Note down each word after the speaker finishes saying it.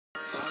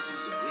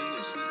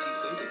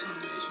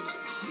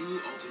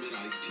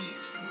iced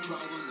teas. Try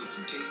one with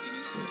some tasty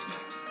new Sip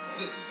Snacks.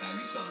 This is how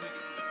you Sonic.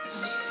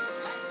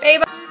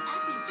 Babe.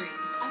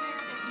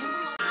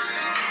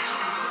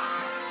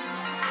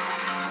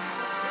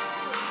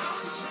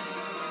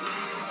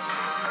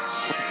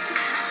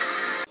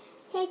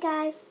 Hey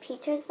guys,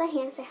 Peaches the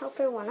Hamster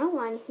Helper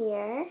 101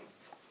 here.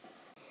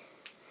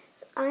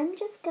 So I'm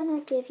just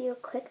gonna give you a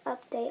quick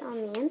update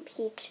on me and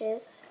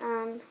Peaches.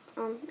 I'm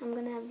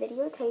gonna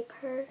videotape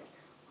her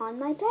on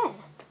my bed.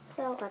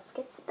 So let's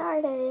get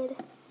started.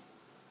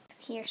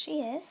 Here she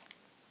is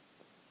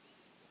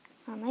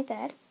on my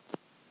bed.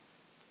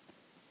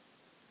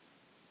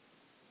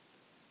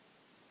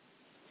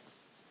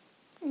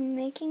 I'm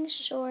making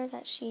sure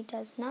that she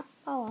does not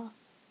fall off.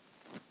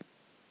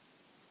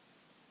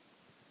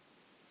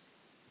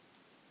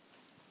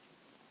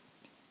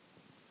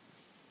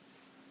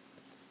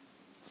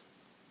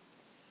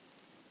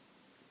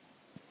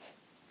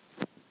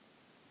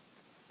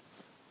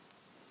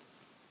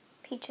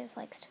 Peaches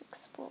likes to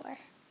explore.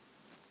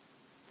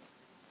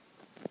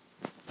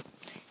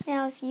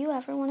 Now, if you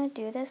ever want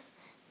to do this,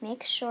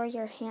 make sure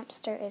your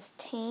hamster is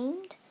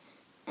tamed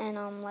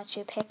and let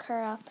you pick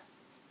her up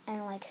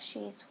and like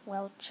she's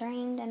well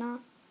trained and all.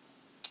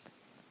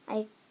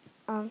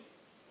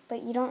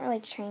 But you don't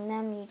really train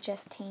them, you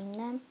just tame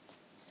them.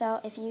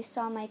 So if you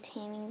saw my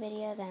taming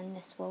video, then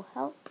this will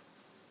help.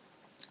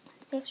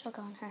 Let's see if she'll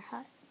go in her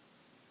hut.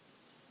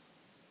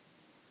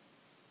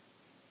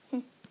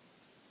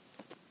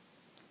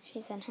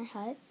 She's in her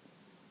hut.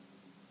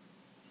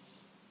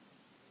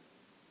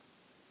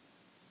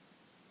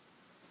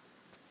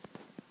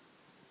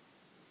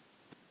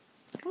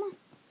 Come on.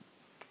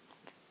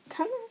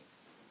 Come on.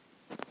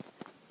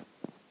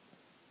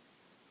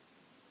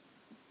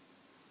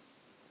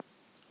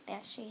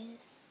 There she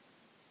is.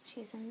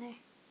 She's in there.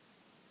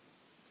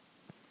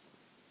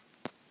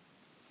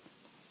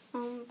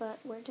 But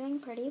we're doing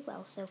pretty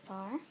well so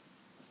far.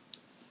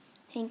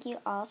 Thank you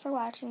all for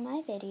watching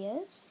my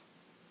videos.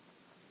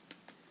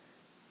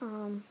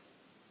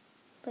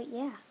 But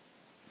yeah,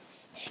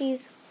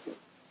 she's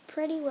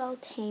pretty well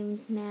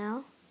tamed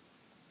now.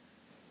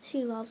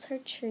 She loves her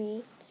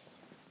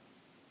treats.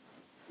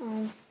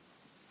 There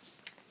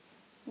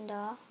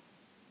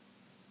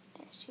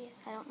she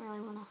is. I don't really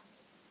want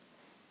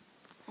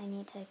to, I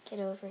need to get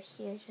over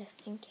here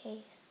just in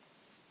case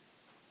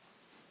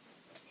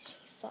she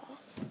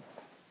falls.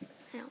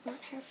 I don't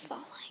want her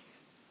falling.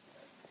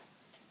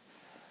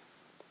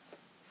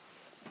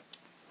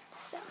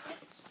 So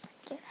let's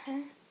get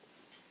her.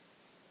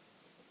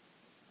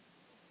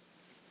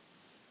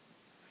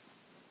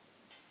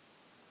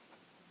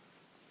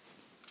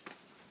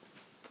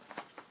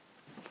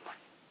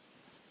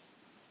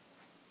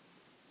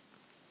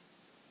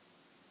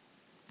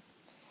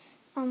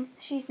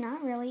 She's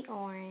not really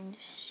orange.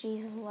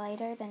 She's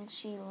lighter than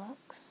she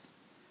looks.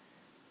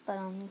 But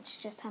it's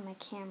just how my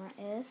camera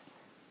is.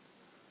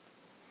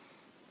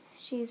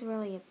 She's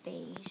really a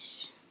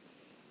beige.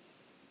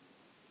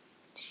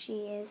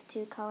 She is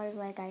two colors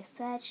like I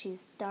said.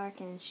 She's dark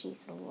and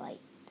she's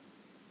light.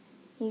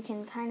 You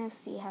can kind of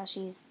see how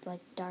she's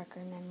like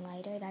darker and then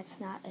lighter. That's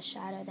not a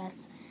shadow,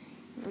 that's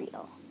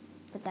real.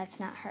 But that's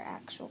not her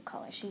actual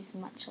color. She's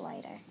much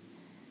lighter.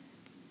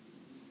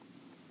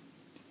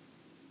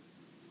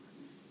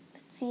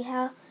 See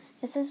how,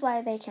 this is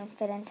why they can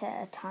fit into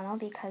a tunnel,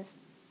 because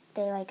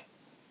they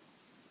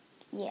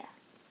yeah,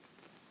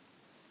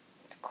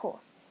 it's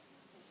cool.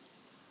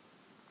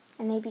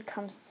 And they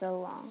become so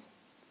long.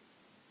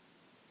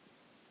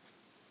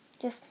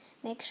 Just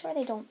make sure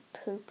they don't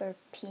poop or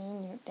pee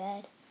in your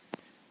bed.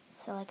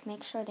 So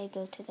make sure they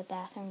go to the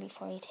bathroom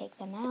before you take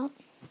them out.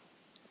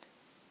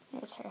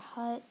 There's her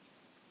hut.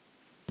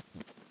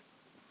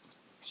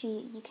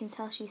 You can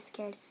tell she's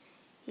scared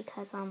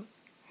because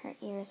her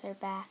ears are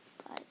back.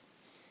 But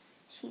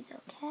she's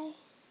okay.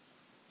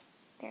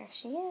 There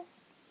she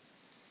is.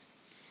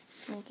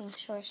 Making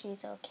sure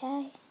she's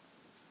okay.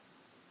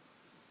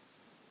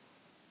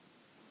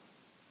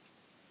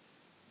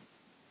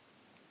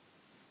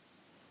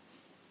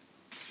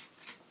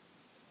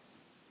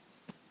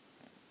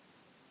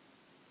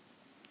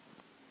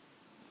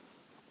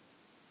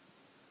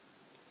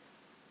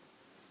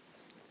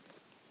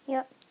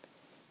 Yep.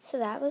 So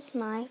that was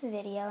my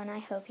video, and I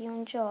hope you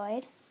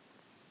enjoyed.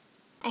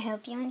 I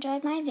hope you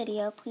enjoyed my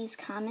video. Please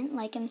comment,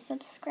 like, and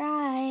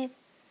subscribe.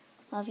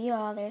 Love you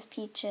all. There's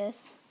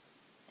Peaches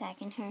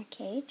back in her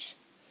cage.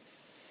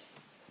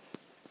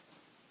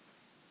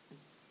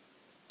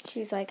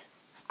 She's like,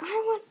 I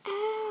want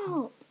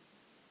out.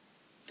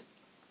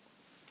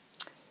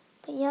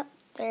 But yep,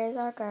 there's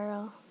our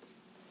girl.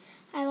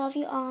 I love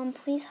you all, and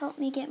please help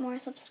me get more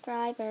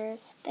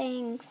subscribers.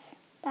 Thanks.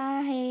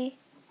 Bye.